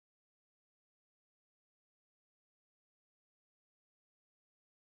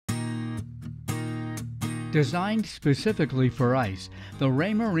Designed specifically for ice, the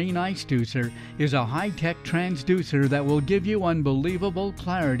Raymarine Iceducer is a high-tech transducer that will give you unbelievable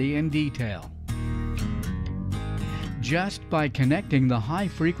clarity and detail. Just by connecting the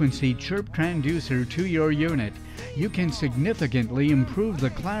high-frequency Chirp transducer to your unit, you can significantly improve the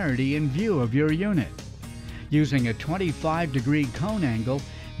clarity and view of your unit. Using a 25-degree cone angle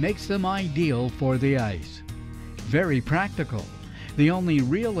makes them ideal for the ice. Very practical. The only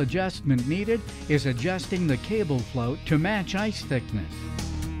real adjustment needed is adjusting the cable float to match ice thickness.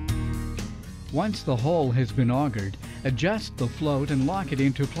 Once the hole has been augered, adjust the float and lock it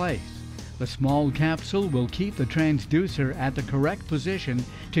into place. The small capsule will keep the transducer at the correct position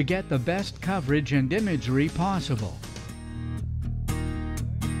to get the best coverage and imagery possible.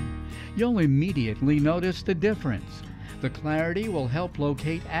 You'll immediately notice the difference. The clarity will help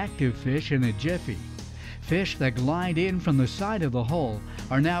locate active fish in a jiffy. Fish that glide in from the side of the hole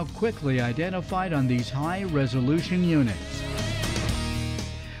are now quickly identified on these high-resolution units.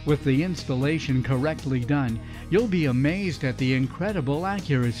 With the installation correctly done, you'll be amazed at the incredible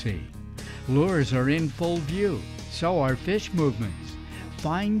accuracy. Lures are in full view, so are fish movements.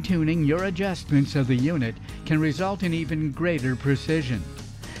 Fine-tuning your adjustments of the unit can result in even greater precision.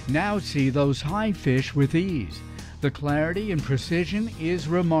 Now see those high fish with ease. The clarity and precision is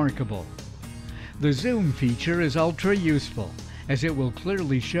remarkable. The zoom feature is ultra useful, as it will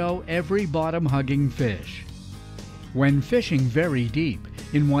clearly show every bottom-hugging fish. When fishing very deep,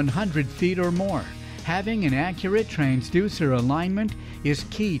 in 100 feet or more, having an accurate transducer alignment is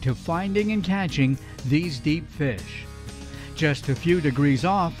key to finding and catching these deep fish. Just a few degrees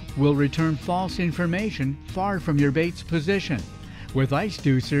off will return false information far from your bait's position. With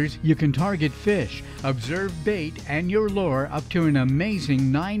Iceducers, you can target fish, observe bait and your lure up to an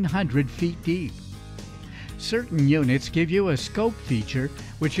amazing 900 feet deep. Certain units give you a scope feature,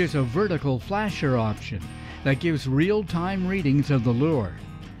 which is a vertical flasher option that gives real-time readings of the lure.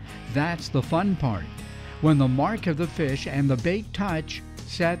 That's the fun part. When the mark of the fish and the bait touch,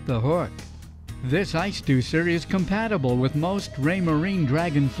 set the hook. This Iceducer is compatible with most Raymarine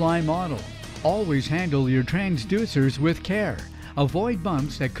Dragonfly models. Always handle your transducers with care. Avoid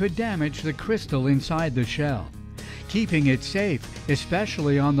bumps that could damage the crystal inside the shell. Keeping it safe,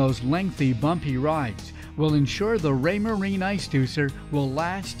 especially on those lengthy, bumpy rides, will ensure the Raymarine Iceducer will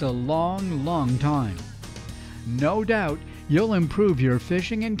last a long time. No doubt you'll improve your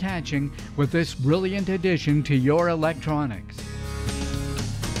fishing and catching with this brilliant addition to your electronics.